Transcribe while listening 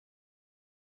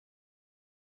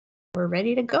We're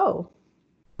ready to go.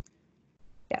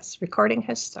 Yes, recording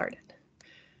has started.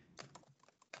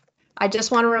 I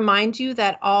just want to remind you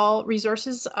that all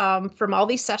resources from all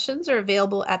these sessions are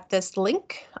available at this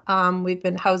link. We've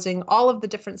been housing all of the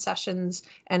different sessions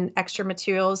and extra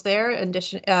materials there. In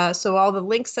addition, so all the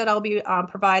links that I'll be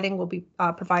providing will be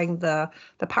providing the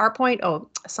PowerPoint. Oh,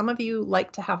 some of you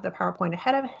like to have the PowerPoint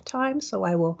ahead of time, so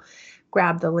I will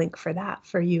grab the link for that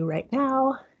for you right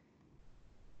now.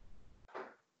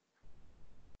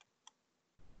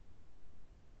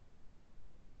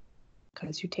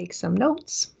 Because you take some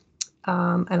notes.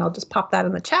 And I'll just pop that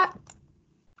in the chat.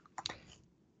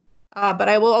 But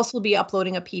I will also be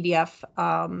uploading a PDF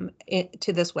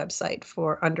to this website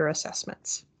for under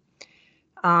assessments.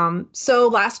 So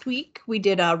last week we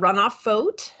did a runoff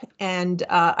vote, and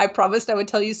I promised I would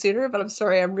tell you sooner, but I'm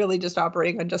sorry, I'm really just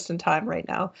operating on just in time right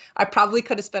now. I probably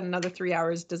could have spent another 3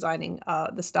 hours designing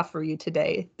the stuff for you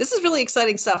today. This is really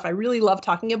exciting stuff. I really love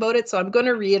talking about it, so I'm going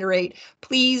to reiterate,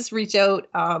 please reach out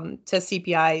to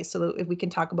CPI so that we can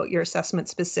talk about your assessment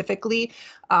specifically.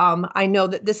 I know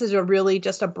that this is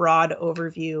just a broad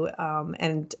overview,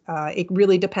 and it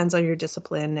really depends on your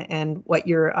discipline and what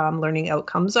your learning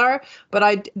outcomes are.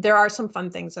 But there are some fun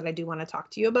things that I do want to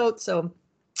talk to you about. So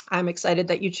I'm excited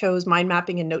that you chose mind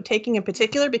mapping and note taking in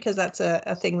particular, because that's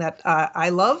a thing that I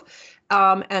love.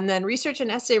 And then research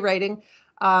and essay writing,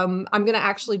 I'm going to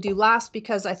actually do last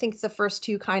because I think the first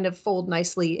two kind of fold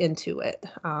nicely into it.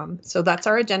 So that's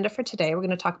our agenda for today. We're going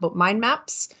to talk about mind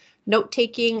maps, note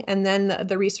taking, and then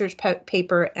the research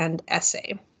paper and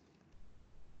essay.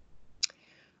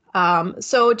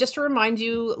 So just to remind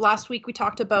you, last week we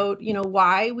talked about,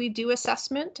 why we do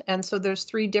assessment. And so there's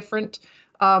 3 different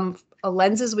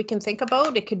lenses we can think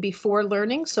about. It could be for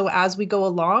learning. So as we go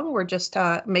along, we're just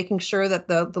making sure that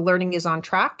the learning is on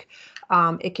track.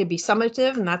 It could be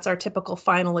summative, and that's our typical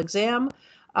final exam.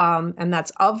 And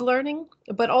that's of learning,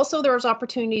 but also there's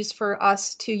opportunities for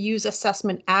us to use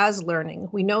assessment as learning.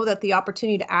 We know that the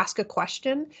opportunity to ask a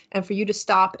question and for you to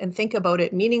stop and think about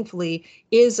it meaningfully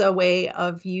is a way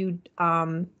of you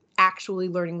actually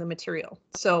learning the material.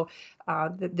 So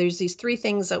there's these 3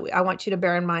 things that I want you to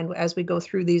bear in mind as we go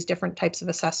through these different types of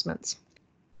assessments.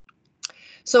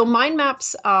 So mind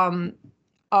maps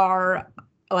are,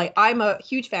 like, I'm a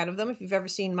huge fan of them if you've ever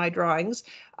seen my drawings.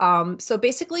 So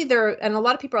basically and a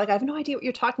lot of people are like, I have no idea what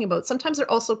you're talking about. Sometimes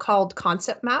they're also called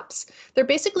concept maps. They're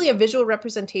basically a visual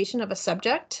representation of a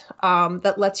subject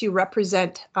that lets you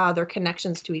represent their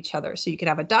connections to each other. So you can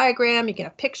have a diagram, you can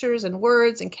have pictures and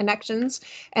words and connections,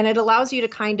 and it allows you to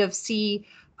kind of see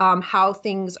how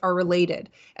things are related.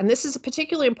 And this is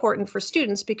particularly important for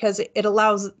students because it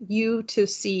allows you to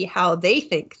see how they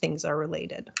think things are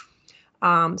related.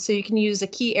 So you can use the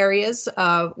key areas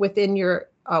within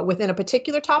a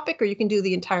particular topic, or you can do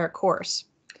the entire course.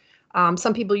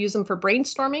 Some people use them for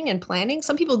brainstorming and planning.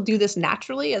 Some people do this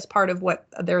naturally as part of what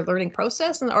their learning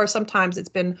process, or sometimes it's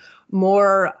been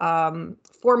more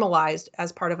formalized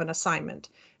as part of an assignment.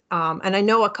 And I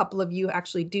know a couple of you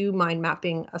actually do mind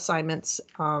mapping assignments.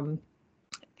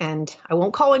 And I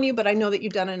won't call on you, but I know that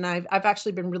you've done it, and I've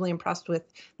actually been really impressed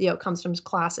with the outcomes from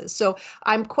classes. So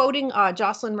I'm quoting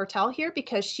Jocelyn Mertel here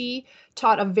because she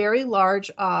taught a very large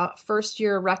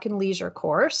first-year Rec and Leisure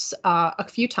course a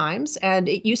few times, and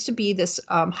it used to be this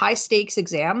high-stakes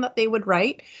exam that they would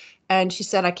write. And she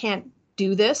said, I can't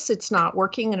do this. It's not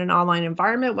working in an online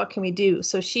environment. What can we do?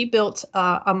 So she built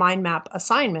a mind map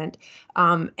assignment,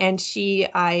 and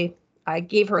I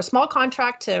gave her a small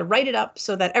contract to write it up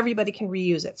so that everybody can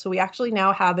reuse it. So we actually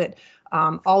now have it,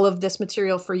 all of this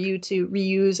material for you to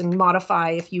reuse and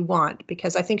modify if you want,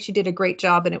 because I think she did a great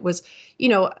job, and it was,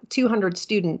 200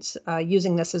 students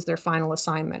using this as their final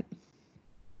assignment.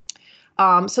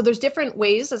 So there's different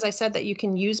ways, as I said, that you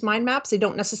can use mind maps. They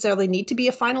don't necessarily need to be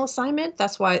a final assignment.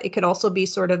 That's why it could also be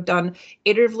sort of done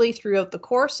iteratively throughout the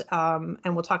course.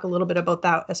 And we'll talk a little bit about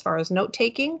that as far as note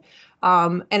taking.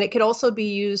 And it could also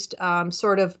be used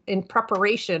sort of in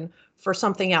preparation for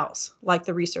something else, like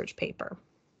the research paper.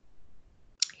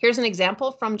 Here's an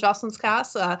example from Jocelyn's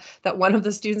class that one of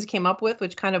the students came up with,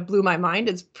 which kind of blew my mind.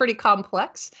 It's pretty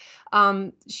complex.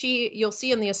 You'll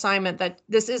see in the assignment that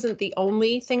this isn't the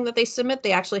only thing that they submit.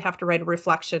 They actually have to write a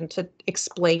reflection to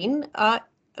explain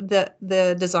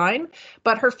the design.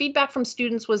 But her feedback from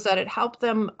students was that it helped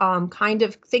them kind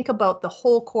of think about the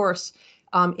whole course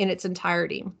in its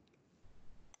entirety.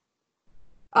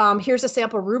 Here's a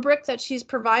sample rubric that she's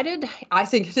provided. I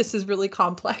think this is really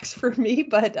complex for me,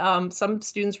 but some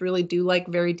students really do like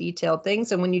very detailed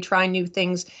things. And when you try new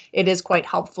things, it is quite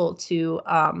helpful to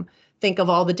think of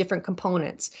all the different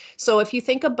components. So if you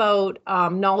think about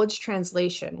knowledge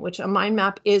translation, which a mind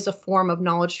map is a form of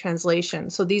knowledge translation.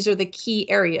 So these are the key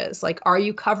areas, like, are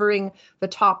you covering the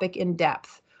topic in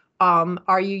depth?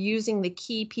 Are you using the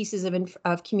key pieces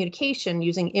of communication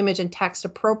using image and text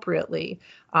appropriately?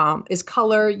 Is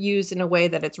color used in a way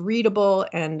that it's readable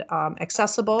and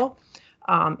accessible?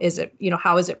 Is it,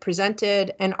 how is it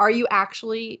presented? And are you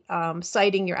actually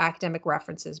citing your academic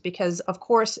references? Because of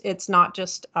course, it's not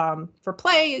just for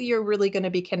play, you're really going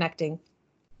to be connecting.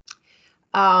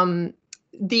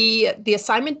 The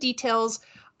assignment details,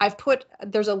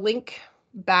 there's a link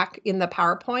back in the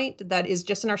PowerPoint that is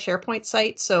just in our SharePoint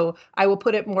site. So I will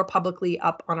put it more publicly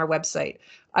up on our website.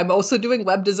 I'm also doing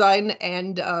web design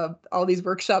and all these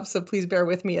workshops, so please bear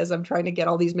with me as I'm trying to get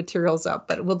all these materials up,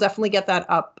 but we'll definitely get that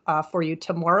up for you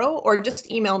tomorrow, or just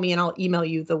email me and I'll email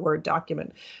you the Word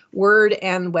document. Word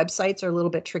and websites are a little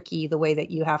bit tricky the way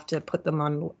that you have to put them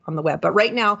on the web. But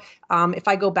right now, if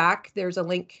I go back, there's a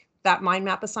link. That mind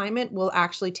map assignment will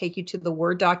actually take you to the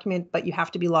Word document, but you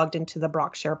have to be logged into the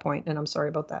Brock SharePoint, and I'm sorry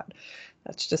about that.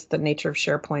 That's just the nature of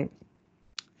SharePoint.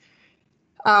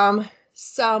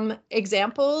 Some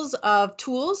examples of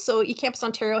tools. So eCampus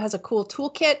Ontario has a cool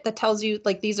toolkit that tells you,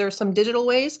 like, these are some digital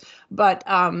ways, but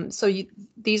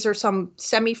these are some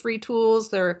semi-free tools.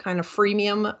 They're kind of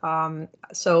freemium.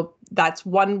 So that's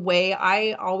one way.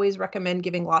 I always recommend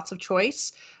giving lots of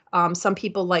choice. Some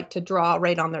people like to draw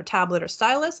right on their tablet or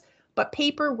stylus, but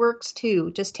paper works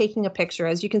too. Just taking a picture.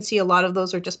 As you can see, a lot of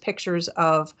those are just pictures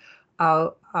of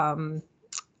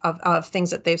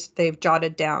things that they've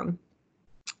jotted down.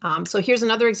 So here's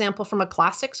another example from a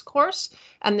classics course,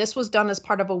 and this was done as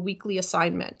part of a weekly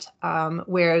assignment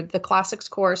where the classics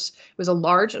course was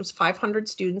it was 500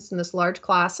 students in this large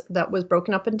class that was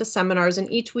broken up into seminars, and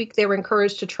each week they were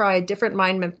encouraged to try a different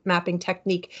mind mapping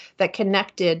technique that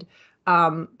connected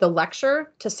the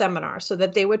lecture to seminar, so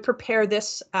that they would prepare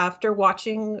this after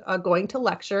going to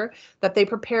lecture, that they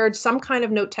prepared some kind of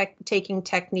note-taking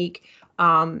technique,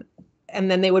 and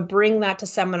then they would bring that to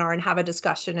seminar and have a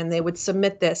discussion, and they would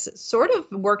submit this. It sort of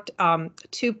worked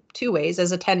two ways,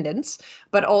 as attendance,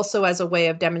 but also as a way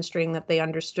of demonstrating that they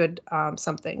understood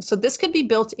something. So this could be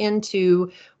built into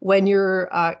when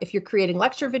if you're creating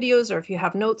lecture videos, or if you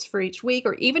have notes for each week,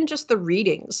 or even just the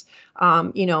readings.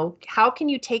 How can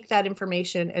you take that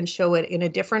information and show it in a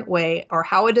different way, or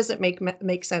how does it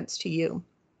make sense to you?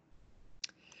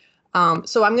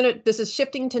 So this is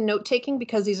shifting to note taking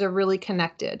because these are really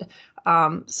connected.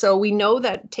 So we know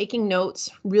that taking notes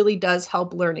really does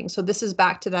help learning. So this is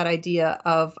back to that idea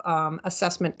of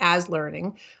assessment as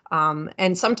learning.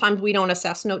 And sometimes we don't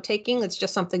assess note taking. It's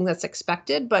just something that's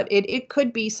expected, but it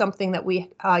could be something that we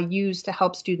use to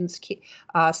help students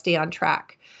stay on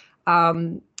track.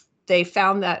 They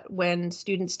found that when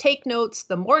students take notes,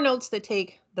 the more notes they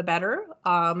take, the better.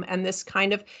 And this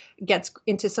kind of gets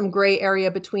into some gray area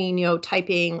between,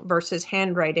 typing versus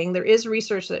handwriting. There is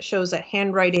research that shows that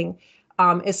handwriting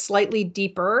is slightly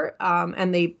deeper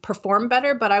and they perform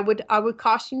better, but I would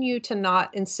caution you to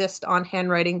not insist on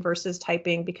handwriting versus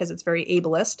typing because it's very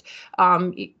ableist.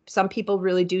 Some people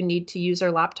really do need to use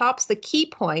their laptops. The key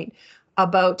point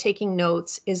about taking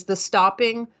notes is the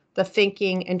stopping, the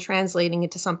thinking, and translating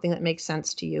into something that makes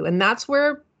sense to you. And that's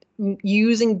where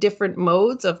using different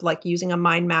modes of, like, using a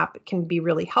mind map can be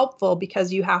really helpful,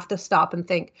 because you have to stop and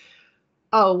think,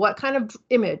 oh, what kind of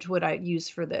image would I use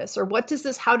for this? Or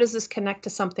how does this connect to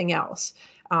something else?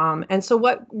 And so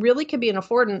what really could be an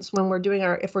affordance when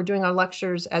if we're doing our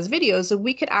lectures as videos, so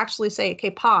we could actually say,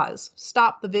 okay, pause,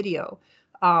 stop the video,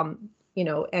 and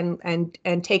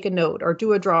take a note or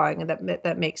do a drawing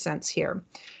that makes sense here.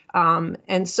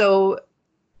 And so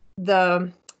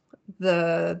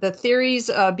the theories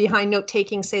behind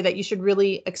note-taking say that you should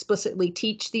really explicitly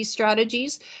teach these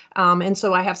strategies. And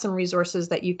so I have some resources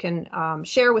that you can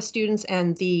share with students,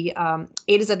 and the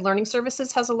A to Z Learning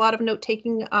Services has a lot of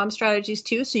note-taking strategies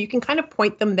too. So you can kind of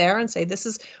point them there and say, this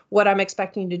is what I'm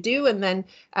expecting you to do. And then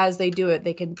as they do it,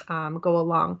 they can go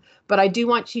along. But I do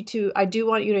want you to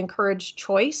encourage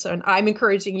choice, and I'm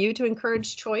encouraging you to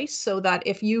encourage choice, so that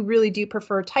if you really do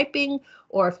prefer typing,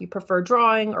 or if you prefer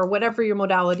drawing, or whatever your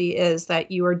modality is, that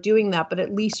you are doing that, but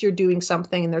at least you're doing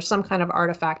something, and there's some kind of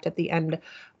artifact at the end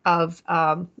of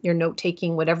your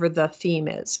note-taking, whatever the theme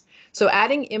is. So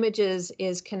adding images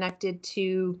is connected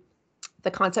to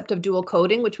the concept of dual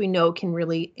coding, which we know can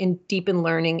really deepen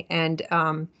learning and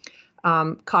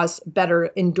cause better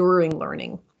enduring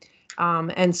learning.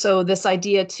 And so this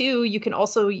idea too, you can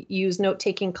also use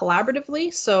note-taking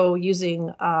collaboratively. So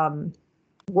using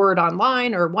Word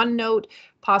Online or OneNote,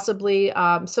 possibly.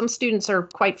 Some students are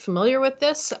quite familiar with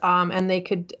this, and they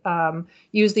could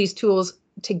use these tools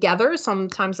together.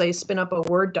 Sometimes they spin up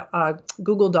a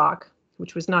Google Doc,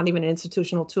 which was not even an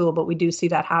institutional tool, but we do see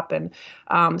that happen.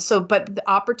 But the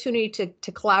opportunity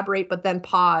to collaborate, but then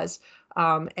pause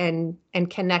and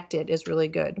connect it is really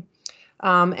good.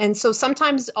 And so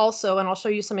sometimes also, and I'll show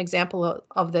you some example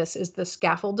of this, is the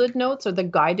scaffolded notes or the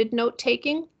guided note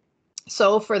taking.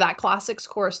 So for that classics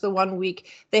course, the 1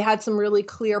 week, they had some really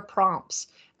clear prompts.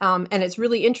 And it's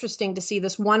really interesting to see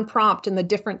this one prompt and the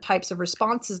different types of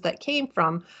responses that came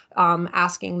from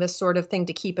asking this sort of thing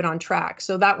to keep it on track.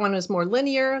 So that one is more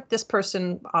linear. This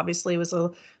person obviously was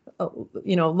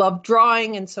loved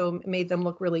drawing, and so it made them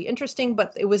look really interesting.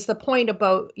 But it was the point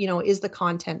about, is the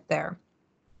content there?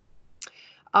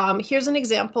 Here's an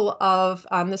example of,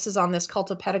 this is on this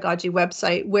Cult of Pedagogy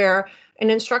website, where an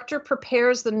instructor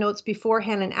prepares the notes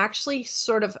beforehand and actually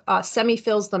sort of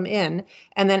semi-fills them in,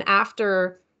 and then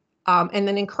and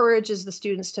then encourages the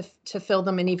students to fill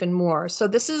them in even more. So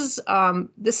this is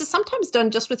sometimes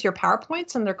done just with your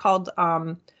PowerPoints, and they're called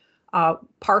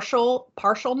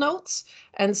partial notes.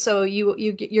 And so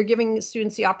you're giving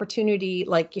students the opportunity,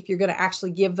 like if you're going to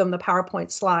actually give them the PowerPoint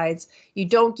slides, you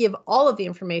don't give all of the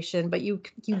information, but you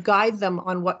guide them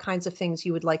on what kinds of things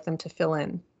you would like them to fill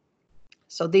in.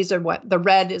 So these are what the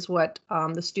red is what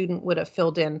the student would have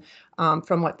filled in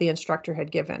from what the instructor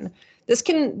had given.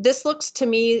 This looks to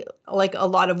me like a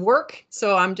lot of work.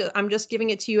 So I'm just giving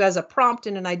it to you as a prompt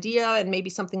and an idea and maybe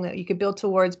something that you could build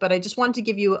towards. But I just wanted to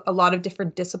give you a lot of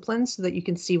different disciplines so that you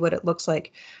can see what it looks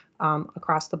like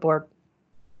across the board.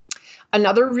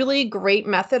 Another really great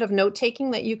method of note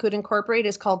taking that you could incorporate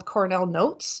is called Cornell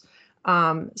Notes.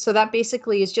 So that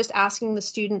basically is just asking the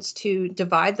students to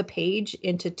divide the page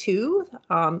into two,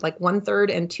 like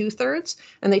 1/3 and 2/3,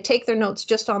 and they take their notes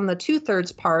just on the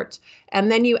 2/3 part,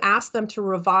 and then you ask them to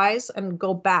revise and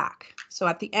go back. So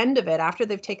at the end of it, after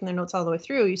they've taken their notes all the way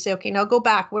through, you say, okay, now go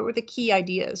back. What were the key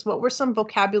ideas? What were some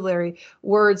vocabulary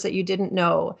words that you didn't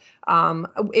know?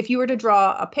 If you were to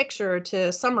draw a picture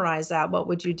to summarize that, what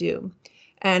would you do?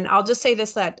 And I'll just say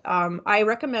this, that I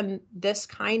recommend this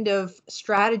kind of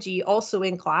strategy also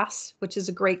in class, which is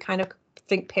a great kind of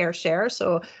think, pair, share.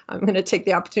 So I'm going to take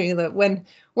the opportunity that when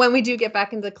we do get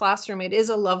back into the classroom, it is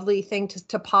a lovely thing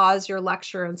to pause your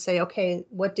lecture and say, okay,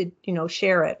 what did,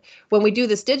 share it. When we do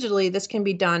this digitally, this can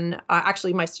be done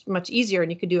actually much easier,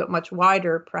 and you could do it much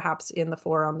wider, perhaps in the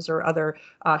forums or other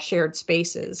shared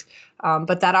spaces.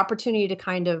 But that opportunity to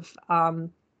kind of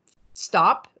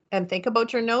stop and think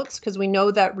about your notes, because we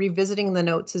know that revisiting the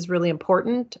notes is really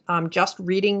important. Just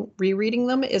rereading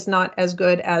them is not as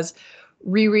good as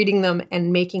rereading them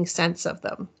and making sense of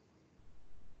them.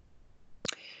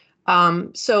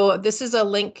 So this is a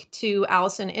link to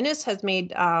Allison Innes has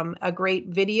made a great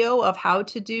video of how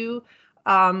to do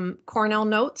Cornell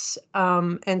Notes.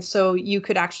 And so you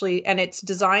could actually, and it's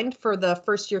designed for the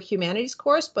first year humanities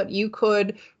course, but you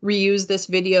could reuse this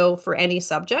video for any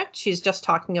subject. She's just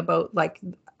talking about like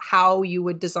how you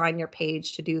would design your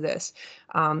page to do this.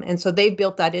 And so they've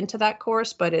built that into that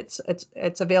course, but it's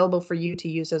available for you to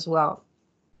use as well.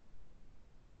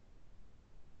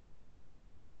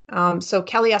 So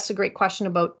Kelly asked a great question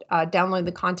about downloading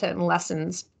the content and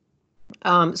lessons.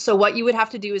 So what you would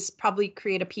have to do is probably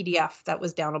create a PDF that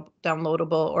was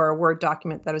downloadable, or a Word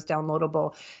document that was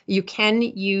downloadable. You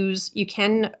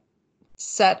can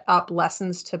set up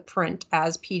lessons to print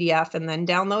as PDF and then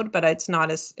download, but it's not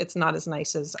as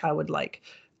nice as I would like.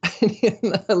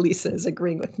 Lisa is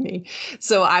agreeing with me.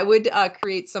 So I would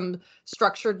create some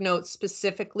structured notes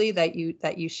specifically that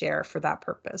you share for that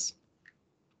purpose.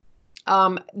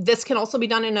 This can also be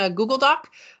done in a Google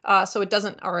Doc, so it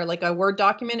doesn't, or like a Word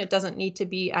document. It doesn't need to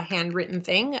be a handwritten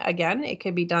thing. Again, it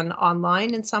could be done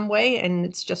online in some way, and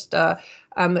it's just the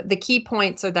key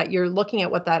points are that you're looking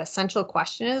at what that essential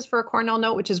question is for a Cornell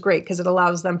note, which is great because it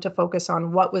allows them to focus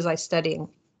on what was I studying.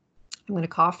 I'm going to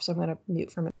cough, so I'm going to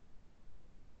mute for a minute.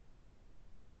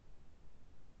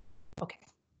 Okay.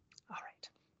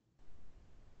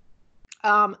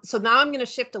 So now I'm going to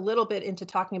shift a little bit into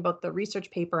talking about the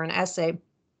research paper and essay.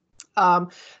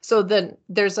 So then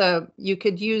you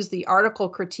could use the article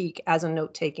critique as a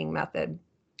note-taking method.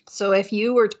 So if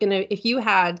you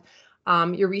had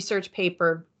your research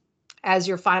paper as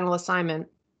your final assignment,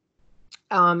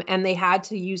 and they had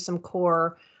to use some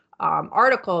core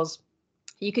articles,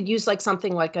 you could use like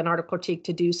something like an article critique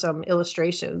to do some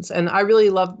illustrations. And I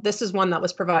really love, this is one that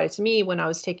was provided to me when I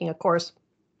was taking a course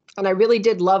And I really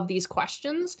did love these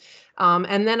questions.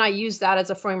 And then I used that as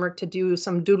a framework to do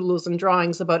some doodles and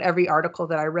drawings about every article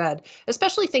that I read,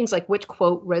 especially things like which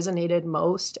quote resonated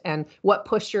most and what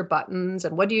pushed your buttons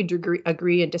and what do you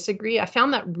agree and disagree. I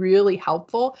found that really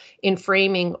helpful in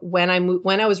framing when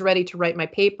I was ready to write my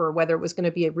paper, whether it was going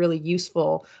to be a really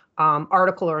useful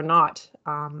article or not,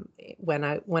 when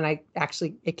I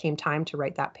actually it came time to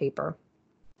write that paper.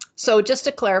 So just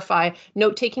to clarify,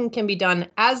 note taking can be done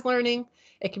as learning.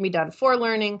 It can be done for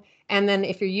learning. And then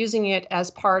if you're using it as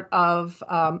part of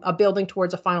a building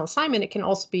towards a final assignment, it can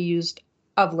also be used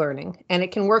of learning. And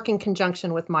it can work in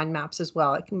conjunction with mind maps as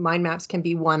well. Mind maps can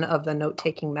be one of the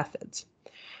note-taking methods.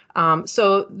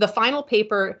 So the final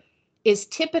paper is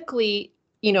typically,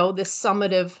 this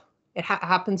summative. It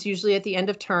happens usually at the end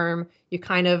of term.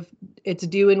 It's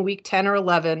due in week 10 or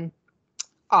 11.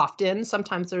 Often,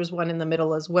 sometimes there's one in the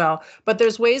middle as well, but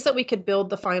there's ways that we could build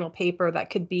the final paper that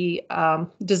could be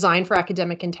designed for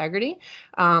academic integrity.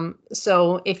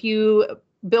 So if you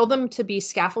build them to be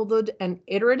scaffolded and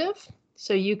iterative,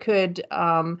 so you could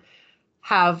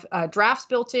have drafts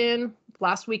built in.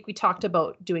 Last week we talked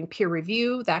about doing peer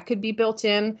review, that could be built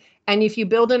in. And if you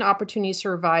build in opportunities to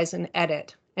revise and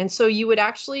edit. And so you would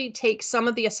actually take some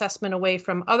of the assessment away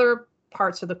from other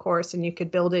parts of the course and you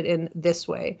could build it in this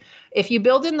way. If you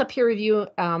build in the peer review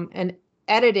and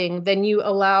editing, then you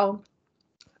allow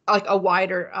like a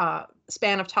wider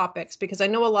span of topics, because I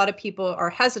know a lot of people are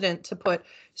hesitant to put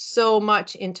so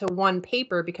much into one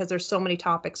paper because there's so many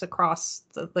topics across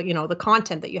the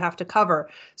content that you have to cover.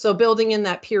 So building in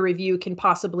that peer review can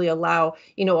possibly allow,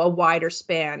 a wider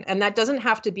span. And that doesn't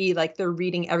have to be like they're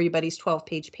reading everybody's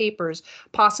 12-page papers.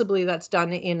 Possibly that's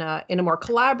done in a more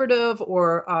collaborative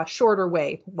or shorter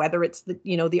way, whether it's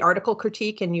the article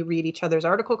critique and you read each other's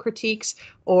article critiques,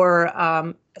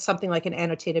 or something like an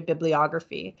annotated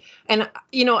bibliography. And,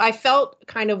 I felt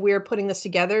kind of weird putting this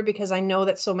together because I know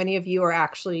that so many of you are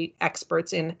actually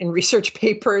experts in research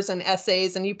papers and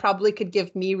essays, and you probably could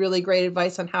give me really great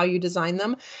advice on how you design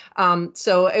them.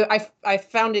 So I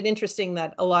found it interesting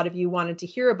that a lot of you wanted to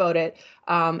hear about it.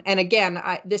 And again,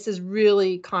 this is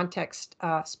really context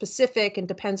specific and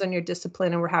depends on your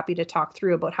discipline, and we're happy to talk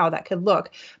through about how that could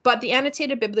look. But the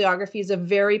annotated bibliography is a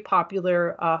very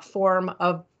popular form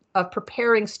of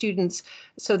preparing students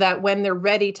so that when they're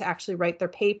ready to actually write their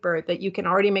paper, that you can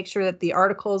already make sure that the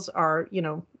articles are,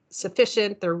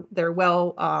 sufficient, they're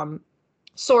well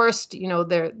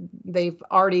sourced, they've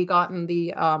already gotten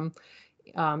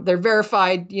they're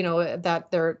verified, that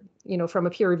they're, from a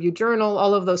peer-reviewed journal.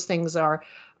 All of those things are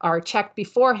checked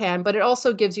beforehand, but it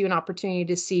also gives you an opportunity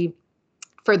to see,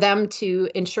 for them to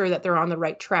ensure that they're on the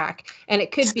right track. And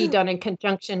it could be done in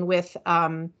conjunction with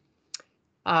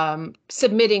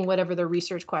submitting whatever their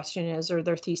research question is, or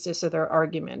their thesis, or their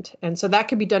argument. And so that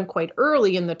could be done quite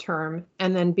early in the term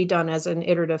and then be done as an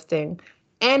iterative thing.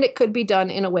 And it could be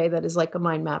done in a way that is like a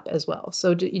mind map as well.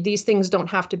 So these things don't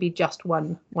have to be just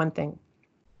one thing.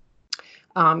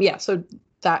 So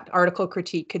that article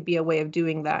critique could be a way of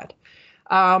doing that.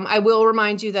 I will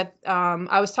remind you that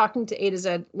I was talking to A to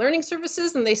Z Learning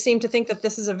Services, and they seem to think that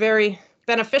this is a very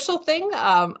beneficial thing.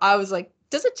 I was like,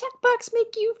 does a checkbox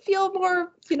make you feel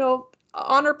more,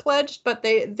 honor pledged? But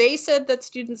they said that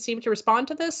students seem to respond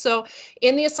to this. So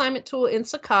in the assignment tool in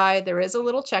Sakai, there is a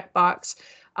little checkbox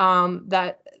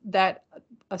that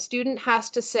a student has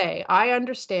to say, I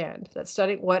understand that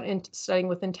studying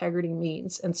with integrity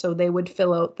means. And so they would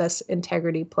fill out this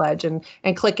integrity pledge and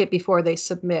click it before they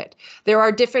submit. There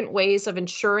are different ways of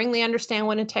ensuring they understand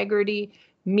what integrity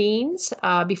means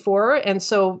before. And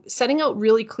so setting out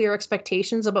really clear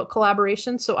expectations about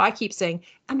collaboration. So I keep saying,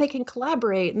 and they can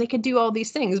collaborate and they can do all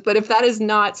these things. But if that is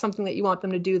not something that you want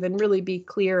them to do, then really be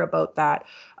clear about that.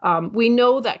 We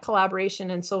know that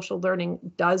collaboration and social learning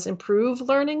does improve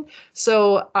learning.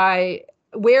 So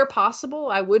where possible,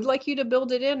 I would like you to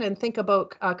build it in and think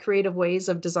about creative ways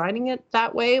of designing it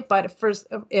that way. But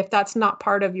if that's not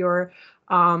part of your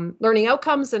learning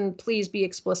outcomes, then please be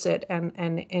explicit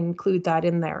and include that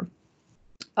in there.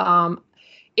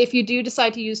 If you do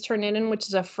decide to use Turnitin, which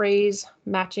is a phrase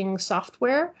matching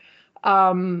software,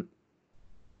 you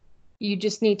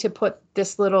just need to put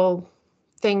this little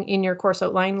thing in your course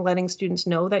outline, letting students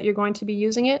know that you're going to be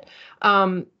using it.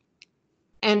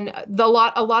 And a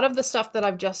lot of the stuff that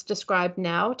I've just described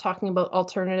now, talking about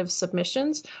alternative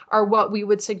submissions, are what we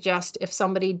would suggest if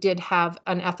somebody did have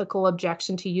an ethical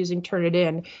objection to using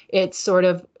Turnitin. It's sort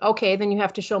of, okay, then you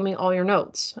have to show me all your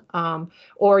notes,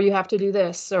 or you have to do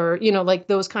this, or, like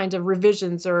those kinds of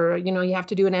revisions, or, you have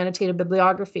to do an annotated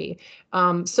bibliography.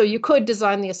 So you could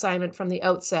design the assignment from the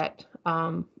outset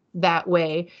that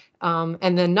way,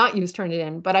 and then not use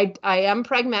Turnitin. But I am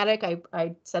pragmatic.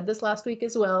 I said this last week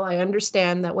as well. I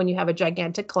understand that when you have a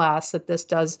gigantic class, that this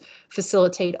does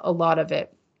facilitate a lot of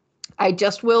it. I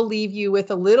just will leave you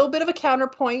with a little bit of a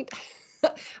counterpoint.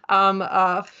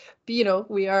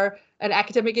 We are an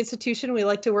academic institution. We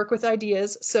like to work with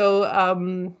ideas.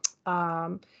 So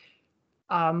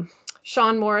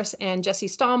Sean Morris and Jesse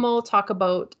Stommel talk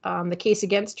about the case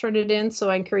against Turnitin.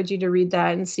 So I encourage you to read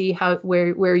that and see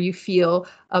where you feel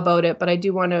about it. But I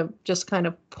do want to just kind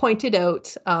of point it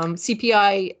out.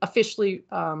 CPI officially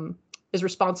is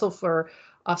responsible for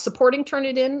supporting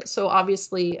Turnitin. So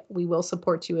obviously we will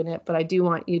support you in it, but I do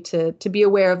want you to be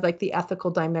aware of like the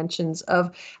ethical dimensions of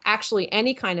actually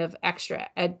any kind of extra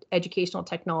educational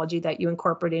technology that you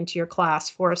incorporate into your class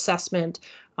for assessment.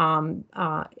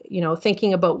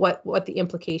 Thinking about what the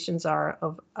implications are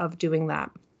of doing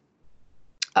that.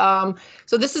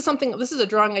 So this is a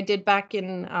drawing I did back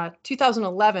in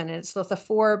 2011, and it's the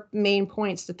 4 main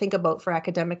points to think about for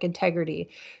academic integrity.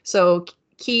 So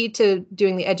key to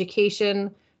doing the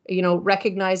education,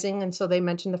 recognizing, and so they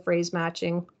mentioned the phrase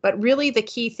matching, but really the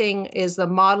key thing is the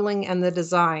modeling and the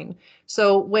design.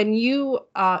 So when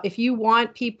if you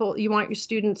want your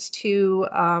students to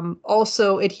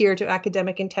also adhere to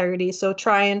academic integrity, so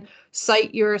try and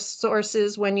cite your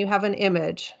sources when you have an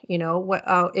image,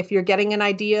 if you're getting an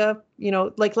idea,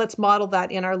 let's model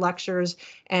that in our lectures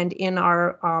and in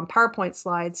our PowerPoint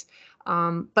slides.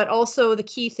 But also the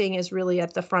key thing is really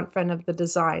at the front end of the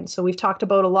design. So we've talked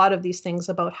about a lot of these things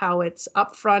about how it's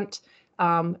upfront.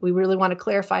 We really want to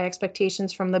clarify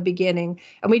expectations from the beginning.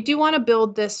 And we do want to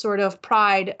build this sort of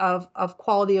pride of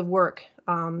quality of work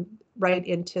right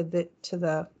into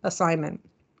the assignment.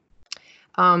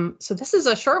 So this is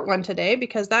a short one today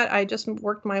because I just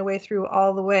worked my way through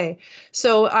all the way.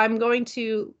 So I'm going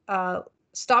to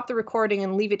stop the recording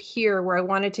and leave it here where I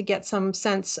wanted to get some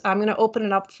sense. I'm going to open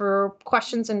it up for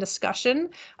questions and discussion,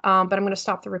 but I'm going to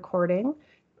stop the recording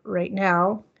right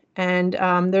now. And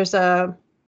there's a